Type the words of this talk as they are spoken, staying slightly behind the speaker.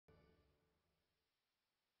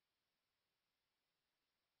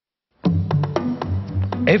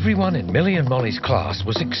Everyone in Millie and Molly's class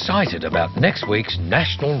was excited about next week's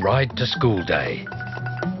National Ride to School Day.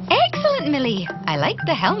 Excellent, Millie. I like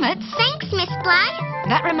the helmets. Thanks, Miss Blythe.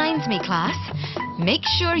 That reminds me, class. Make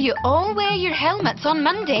sure you all wear your helmets on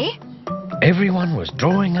Monday. Everyone was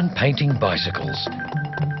drawing and painting bicycles.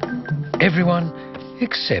 Everyone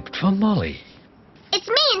except for Molly. It's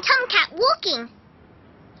me and Tomcat walking.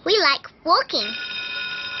 We like walking.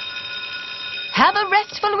 Have a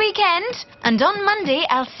restful weekend, and on Monday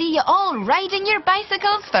I'll see you all riding your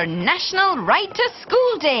bicycles for National Ride to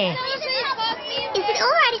School Day. Is it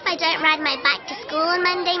all right if I don't ride my bike to school on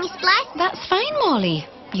Monday, Miss Blythe? That's fine, Molly.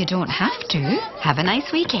 You don't have to. Have a nice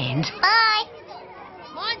weekend. Bye.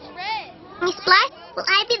 Mine's red. Miss Blythe, will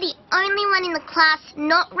I be the only one in the class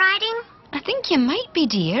not riding? I think you might be,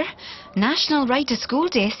 dear. National Ride to School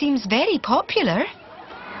Day seems very popular.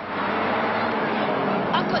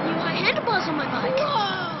 I've got new high handlebars on my bike.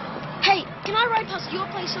 Whoa. Hey, can I ride past your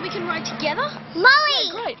place so we can ride together? Molly!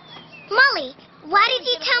 Yeah, great. Molly, why did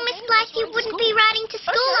you tell Miss Blythe you wouldn't be riding to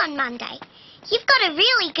school on Monday? You've got a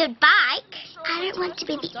really good bike. I don't want to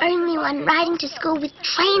be the only one riding to school with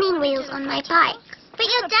training wheels on my bike. But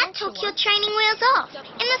your dad took your training wheels off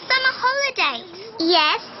in the summer holidays.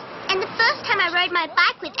 Yes, and the first time I rode my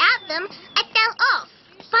bike without them, I fell off.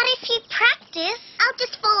 But if you practice, I'll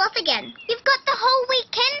just fall off again. You've got the whole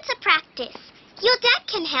weekend to practice. Your dad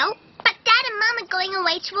can help, but Dad and Mum are going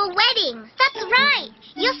away to a wedding. That's right.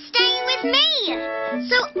 You're staying with me.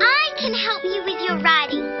 So I can help you with your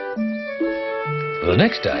riding. The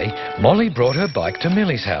next day, Molly brought her bike to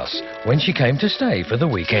Millie's house when she came to stay for the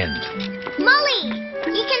weekend. Molly,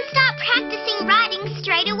 you can start practicing riding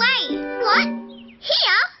straight away. What?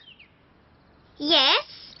 Here? Yes.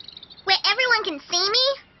 Where everyone can see me?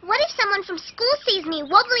 What if someone from school sees me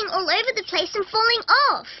wobbling all over the place and falling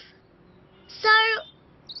off? So,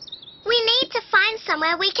 we need to find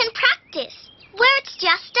somewhere we can practice, where it's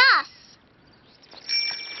just us.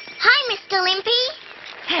 Hi, Mr Limpy.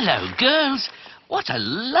 Hello, girls. What a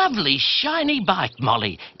lovely, shiny bike,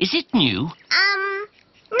 Molly. Is it new?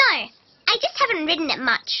 No. I just haven't ridden it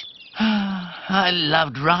much. I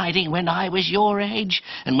loved riding when I was your age,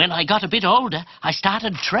 and when I got a bit older, I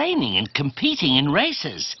started training and competing in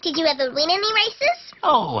races. Did you ever win any races?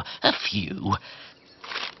 Oh, a few.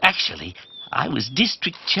 Actually, I was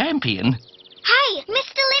district champion. Hey,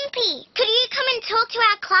 Mr Limpy, could you come and talk to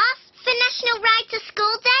our class for National Ride to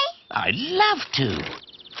School Day? I'd love to.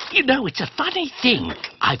 You know, it's a funny thing.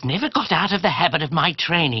 I've never got out of the habit of my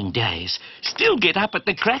training days. Still get up at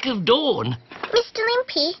the crack of dawn. Mr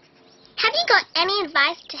Limpy, have you got any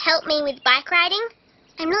advice to help me with bike riding?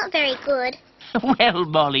 I'm not very good. Well,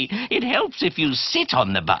 Molly, it helps if you sit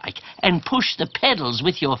on the bike and push the pedals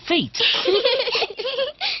with your feet.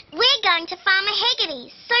 We're going to Farmer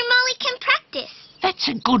Hegarty's so Molly can practice. That's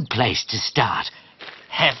a good place to start.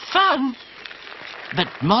 Have fun. But,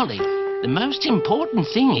 Molly, the most important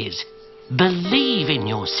thing is believe in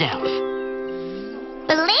yourself.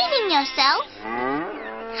 Believe in yourself?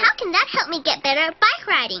 How can that help me get better at bike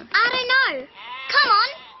riding? I don't know. Come on.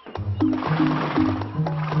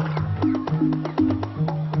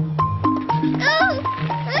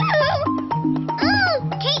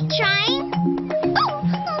 Keep trying.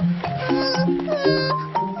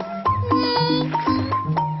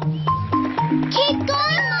 Keep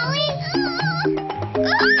going, Molly.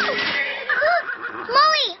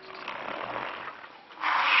 Molly!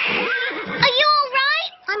 Are you all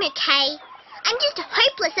right? I'm okay. I'm just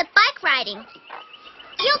hopeless at bike riding.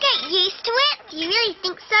 You'll get used to it. Do you really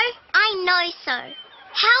think so? I know so.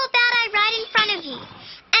 How about I ride in front of you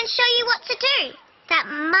and show you what to do? That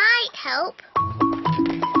might help.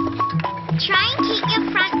 Try and keep your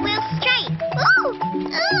front wheel straight. Ooh!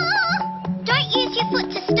 Don't use your foot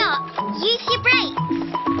to stop. Use your brakes.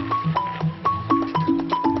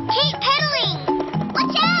 Keep pedaling.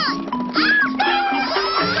 Watch out!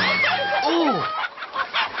 Oh!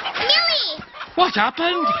 Millie! What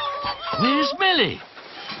happened? Where's Millie?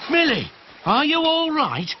 Millie, are you all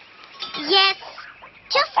right? Yes,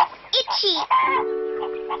 just itchy.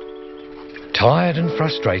 Tired and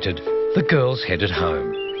frustrated, the girls headed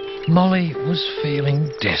home. Molly was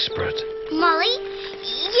feeling desperate. Molly,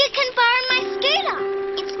 you can borrow my scooter.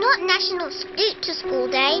 It's not National Scoot to School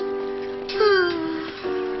Day.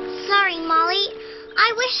 Sorry, Molly.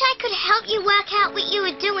 I wish I could help you work out what you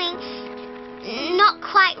were doing. Not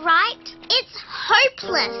quite right. It's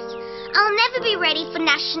hopeless. I'll never be ready for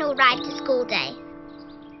National Ride to School Day.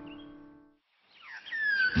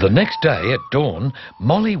 The next day at dawn,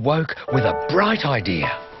 Molly woke with a bright idea.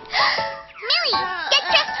 Millie, get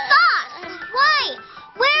dressed fast. Why?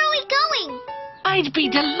 Where are we going? I I'd be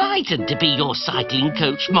delighted to be your cycling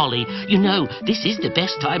coach, Molly. You know, this is the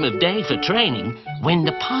best time of day for training, when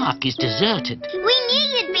the park is deserted. We knew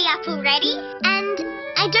you'd be up already, and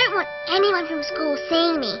I don't want anyone from school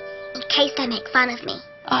seeing me, in case they make fun of me.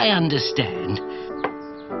 I understand.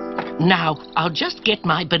 Now, I'll just get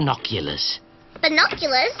my binoculars.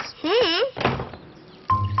 Binoculars?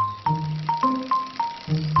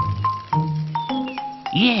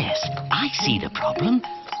 Yes, I see the problem.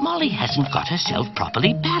 Molly hasn't got herself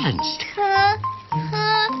properly balanced.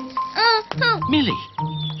 Millie,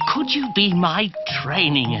 could you be my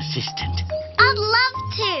training assistant? I'd love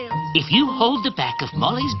to. If you hold the back of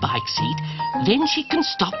Molly's bike seat, then she can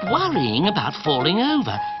stop worrying about falling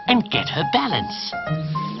over and get her balance.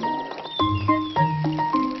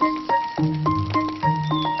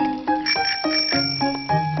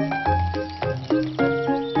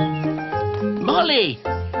 Molly,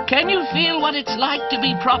 can you feel what it's like to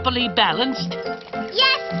be properly balanced?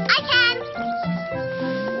 Yes, I can.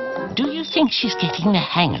 Do you think she's getting the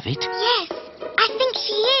hang of it? Yes, I think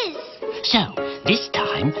she is. So, this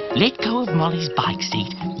time, let go of Molly's bike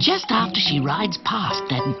seat just after she rides past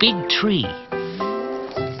that big tree.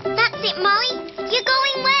 That's it, Molly. You're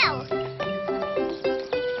going well.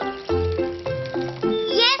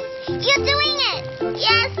 Yes, you're doing it.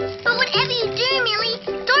 Yes, but whatever you do, Millie,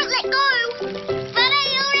 don't let go. But I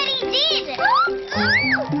already did.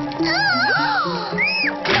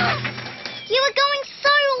 You were going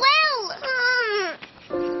so well.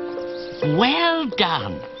 Well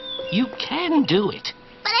done. You can do it.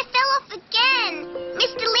 But I fell off again.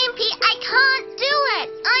 Mr. Limpy, I can't do it.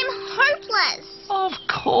 I'm hopeless. Of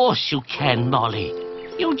course you can, Molly.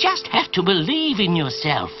 You just have to believe in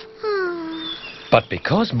yourself. But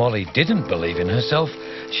because Molly didn't believe in herself,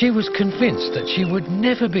 she was convinced that she would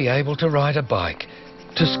never be able to ride a bike,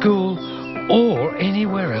 to school or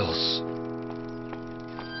anywhere else.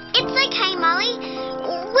 It's okay, Molly.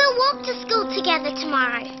 We'll walk to school together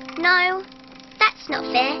tomorrow. No, that's not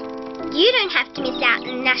fair. You don't have to miss out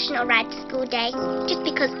on National Ride to School Day just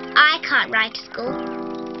because I can't ride to school.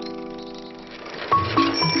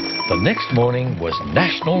 The next morning was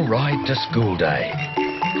National Ride to School Day.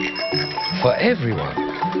 For everyone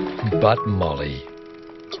but Molly.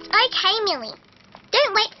 It's okay, Millie.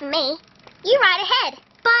 Don't wait for me. You ride ahead.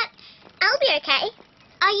 But I'll be okay.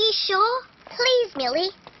 Are you sure? Please,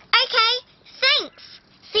 Millie. Okay, thanks.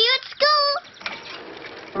 See you at school.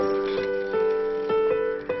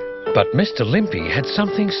 But Mr Limpy had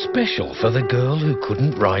something special for the girl who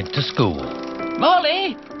couldn't ride to school.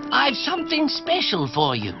 Molly, I've something special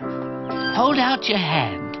for you. Hold out your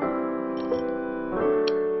hand.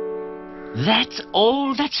 That's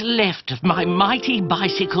all that's left of my mighty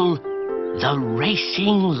bicycle, the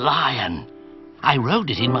Racing Lion. I rode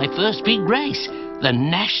it in my first big race, the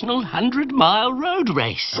National 100-Mile Road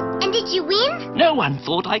Race. And did you win? No one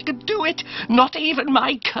thought I could do it, not even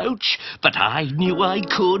my coach. But I knew I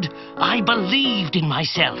could. I believed in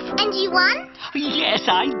myself. And you won? Yes,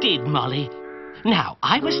 I did, Molly. Now,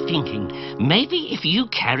 I was thinking, maybe if you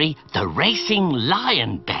carry the Racing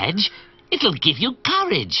Lion badge, it'll give you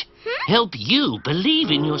courage. Help you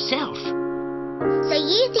believe in yourself. So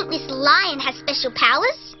you think this lion has special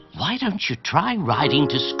powers? Why don't you try riding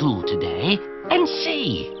to school today and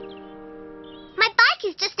see? My bike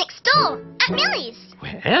is just next door, at Millie's.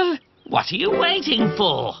 Well, what are you waiting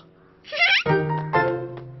for? Millie!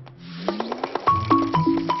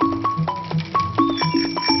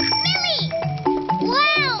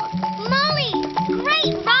 Wow! Molly!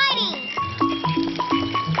 Great riding!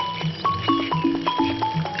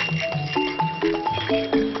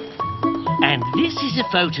 And this is a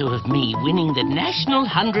photo of me winning the National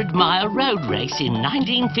 100-Mile Road Race in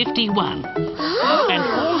 1951. And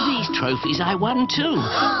all these trophies I won too.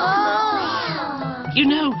 You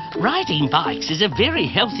know, riding bikes is a very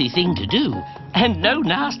healthy thing to do. And no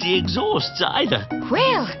nasty exhausts either.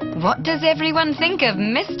 Well, what does everyone think of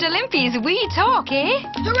Mr Limpy's wee talk, eh?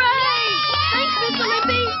 Hooray! Thanks, Mr.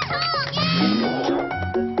 Limpy.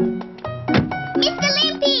 Mr.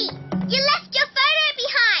 Limpy! You left your photo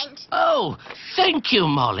behind! Oh, thank you,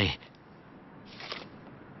 Molly.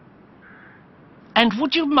 And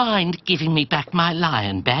would you mind giving me back my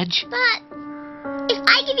lion badge? But if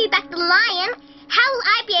I give you back the lion, how will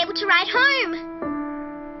I be able to ride home?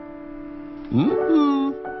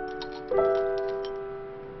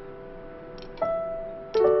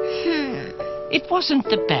 It wasn't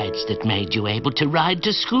the badge that made you able to ride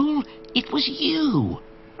to school. It was you,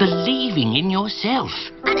 believing in yourself.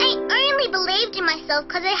 But I only believed in myself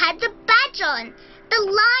because I had the badge on. The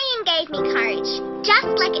lion gave me courage, just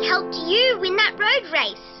like it helped you win that road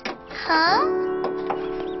race. Huh?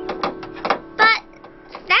 But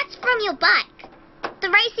your bike? The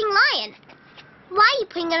racing lion. Why are you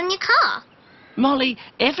putting it on your car? Molly,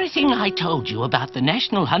 everything I told you about the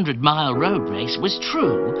National 100-mile road race was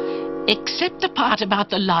true, except the part about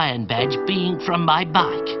the lion badge being from my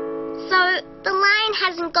bike. So, the lion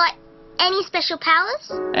hasn't got any special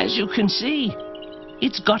powers? As you can see,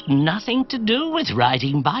 it's got nothing to do with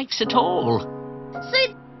riding bikes at all. So,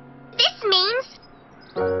 this means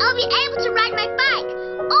I'll be able to ride my bike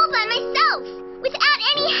all by myself, without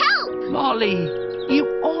any help. Molly,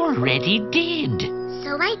 you already did.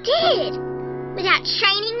 So I did. Without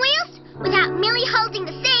training wheels, without Millie holding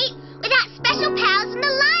the seat, without special powers and the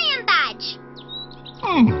lion badge.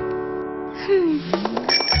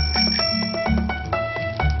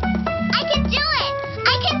 I can do it!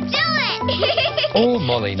 I can do it! All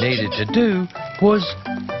Molly needed to do was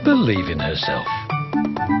believe in herself.